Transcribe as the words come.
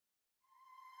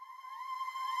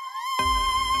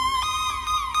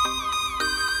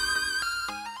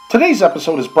Today's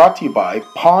episode is brought to you by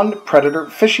Pond Predator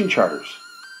Fishing Charters,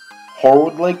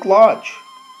 Horwood Lake Lodge,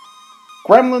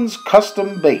 Gremlin's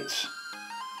Custom Baits,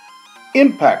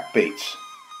 Impact Baits,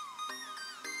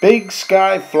 Big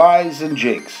Sky Flies and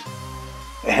Jigs,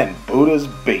 and Buddha's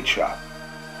Bait Shop.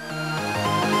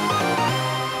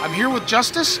 I'm here with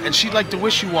Justice, and she'd like to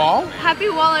wish you all Happy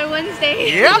Walleye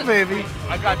Wednesday. Yeah, baby.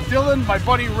 I got Dylan, my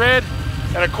buddy Red,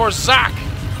 and of course Zak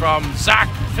from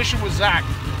Zak Fishing with Zak.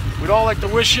 We'd all like to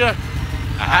wish you a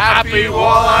happy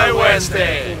Walleye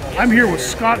Wednesday. I'm here with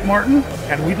Scott Martin,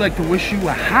 and we'd like to wish you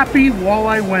a happy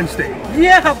Walleye Wednesday.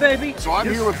 Yeah, baby. So I'm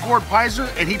here with G Pyzer,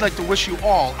 and he'd like to wish you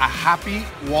all a happy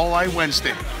Walleye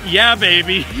Wednesday. Yeah,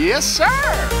 baby. Yes, sir.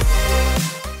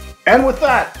 And with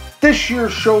that, this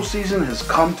year's show season has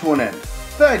come to an end.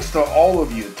 Thanks to all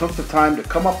of you who took the time to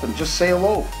come up and just say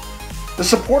hello. The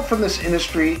support from this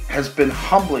industry has been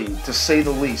humbling, to say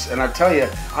the least, and I tell you,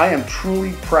 I am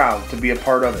truly proud to be a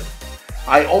part of it.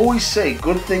 I always say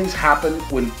good things happen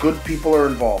when good people are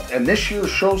involved, and this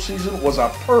year's show season was a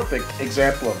perfect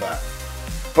example of that.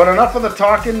 But enough of the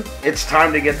talking, it's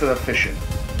time to get to the fishing.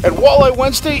 At Walleye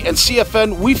Wednesday and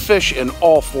CFN, we fish in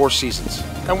all 4 seasons.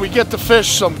 And we get to fish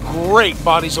some great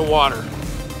bodies of water.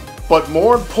 But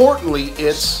more importantly,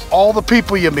 it's all the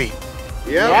people you meet.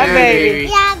 Yeah, baby.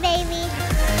 Yeah, baby.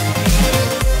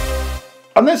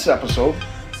 On this episode,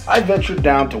 I ventured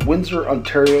down to Windsor,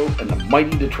 Ontario and the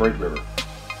mighty Detroit River.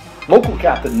 Local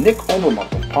captain Nick Oberemok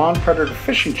of Pond Predator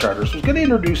Fishing Charters was going to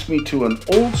introduce me to an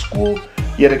old school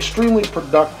yet extremely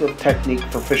productive technique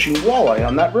for fishing walleye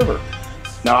on that river.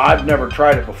 Now, I've never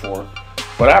tried it before,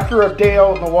 but after a day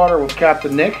out in the water with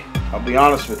Captain Nick, I'll be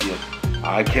honest with you,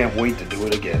 I can't wait to do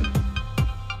it again.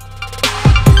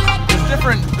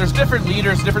 There's different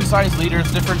leaders, different size leaders,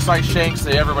 different size shanks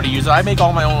that everybody uses. I make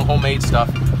all my own homemade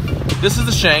stuff. This is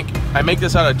the shank. I make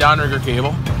this out of downrigger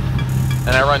cable, and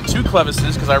I run 2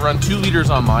 clevises because I run 2 leaders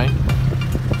on mine,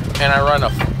 and I run a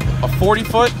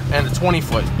 40-foot and a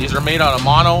 20-foot. These are made out of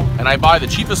mono, and I buy the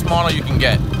cheapest mono you can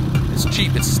get. It's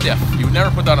cheap, it's stiff. You would never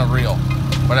put that on a reel,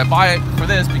 but I buy it for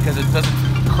this because it doesn't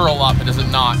curl up, it doesn't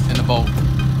knot in the boat.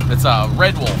 It's a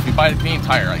Red Wolf. You buy the Canadian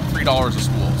Tire, like $3 a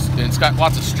spools, and it's got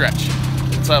lots of stretch.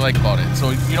 That's what I like about it. So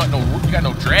you got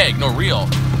no drag, no reel.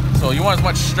 So you want as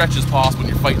much stretch as possible when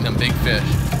you're fighting them big fish.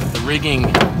 The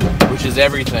rigging, which is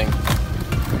everything.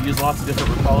 We use lots of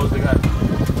different repellers. We got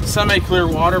semi-clear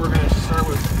water. We're going to start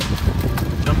with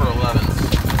number 11s.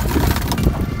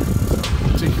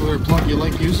 Particular plug you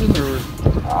like using, or?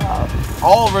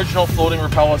 All original floating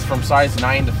repellents from size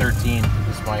 9 to 13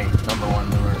 is my number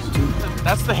 1 lures.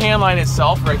 That's the hand line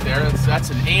itself right there. That's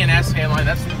an A&S hand line.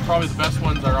 That's probably the best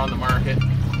ones that are on the market.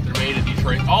 They're made in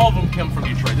Detroit. All of them come from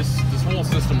Detroit. This whole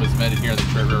system is made here in the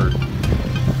Detroit River.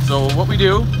 So what we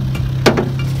do,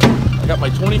 I got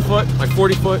my 20-foot, my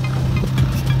 40-foot,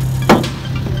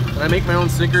 and I make my own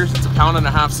sinkers. It's a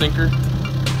 1.5 pound sinker.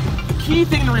 The key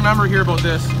thing to remember here about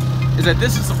this is that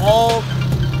this is all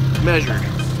measured,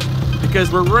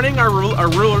 because we're running our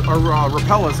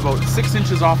repellents about 6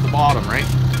 inches off the bottom, right?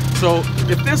 So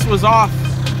if this was off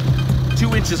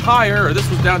 2 inches higher, or this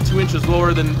was down 2 inches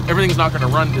lower, then everything's not going to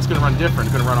run. It's going to run different.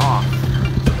 It's going to run off.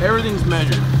 So everything's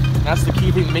measured. That's the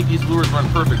key thing to make these lures run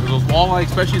perfect. Because those walleye,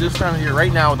 especially this time of year,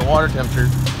 right now with the water temperature,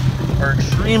 are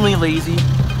extremely lazy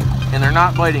and they're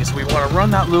not biting. So we want to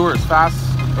run that lure as fast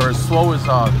or as slow as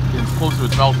close to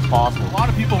its mouth as possible. A lot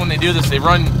of people, when they do this, they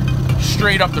run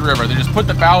straight up the river. They just put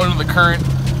the bow into the current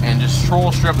and just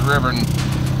troll straight up the river. And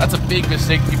that's a big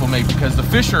mistake people make, because the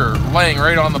fish are laying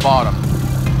right on the bottom.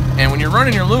 And when you're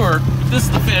running your lure, if this is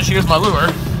the fish, here's my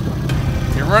lure.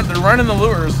 They're running the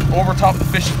lures over top of the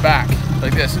fish's back,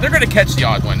 like this. So they're going to catch the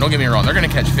odd one, don't get me wrong. They're going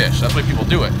to catch fish. That's why people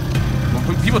do it.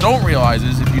 What people don't realize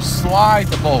is if you slide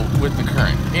the boat with the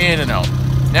current, in and out,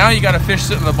 now you got a fish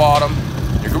sitting at the bottom,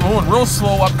 you're going real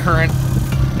slow up current,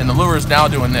 and the lure is now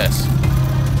doing this.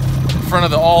 In front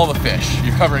of all the fish.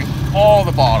 You're covering all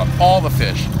the bottom, all the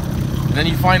fish. And then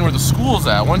you find where the school's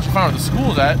at. Once you find where the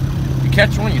school's at, you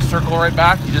catch one, you circle right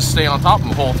back, you just stay on top of them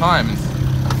the whole time.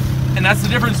 And that's the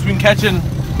difference between catching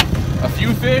a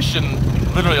few fish and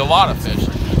literally a lot of fish.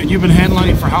 And you've been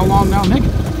handlining for how long now, Nick?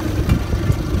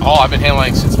 Oh, I've been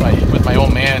handlining with my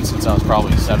own man since I was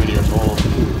probably 7 years old.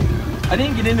 I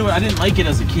didn't get into it, I didn't like it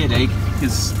as a kid,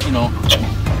 because, you know,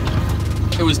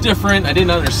 it was different. I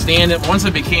didn't understand it. Once I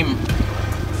became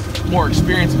more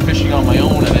experienced in fishing on my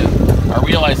own, and I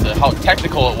realized how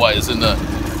technical it was, and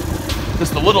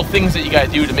just the little things that you got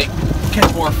to do to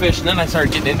catch more fish. And then I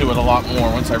started getting into it a lot more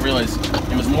once I realized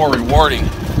it was more rewarding.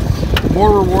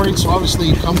 More rewarding, so obviously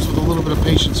it comes with a little bit of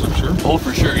patience, I'm sure. Oh,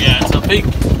 for sure, yeah. It's a big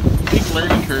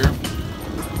learning curve.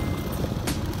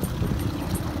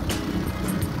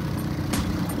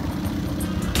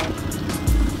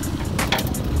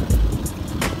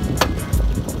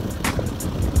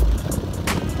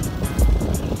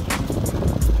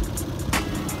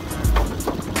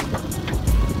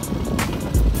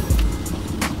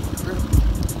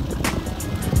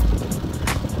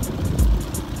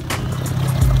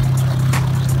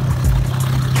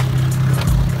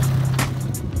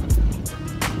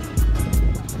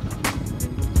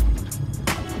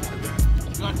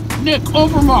 Nick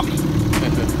Oberemok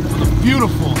with a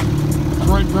beautiful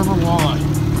Detroit River walleye.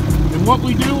 And what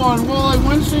we do on Walleye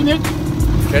Wednesday, Nick?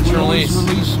 Catch and release.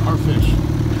 Release our fish.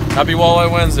 Happy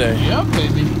Walleye Wednesday. Yeah,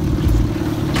 baby.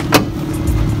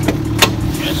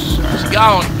 Yes, sir. Let's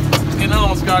go. Let's get another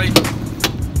one, Scotty.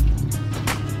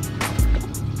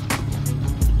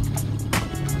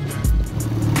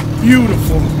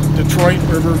 Beautiful Detroit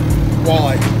River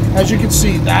walleye. As you can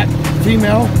see, that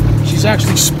female, she's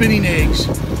actually spinning eggs.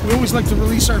 We always like to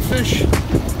release our fish.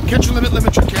 Catch or limit,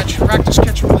 limit your catch. Practice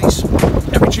catch and release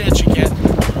every chance you get.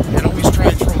 And always try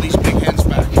and throw these big hens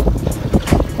back.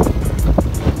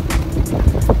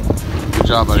 Good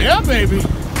job, buddy. Yeah, baby.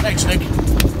 Thanks, Nick.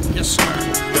 Yes, sir.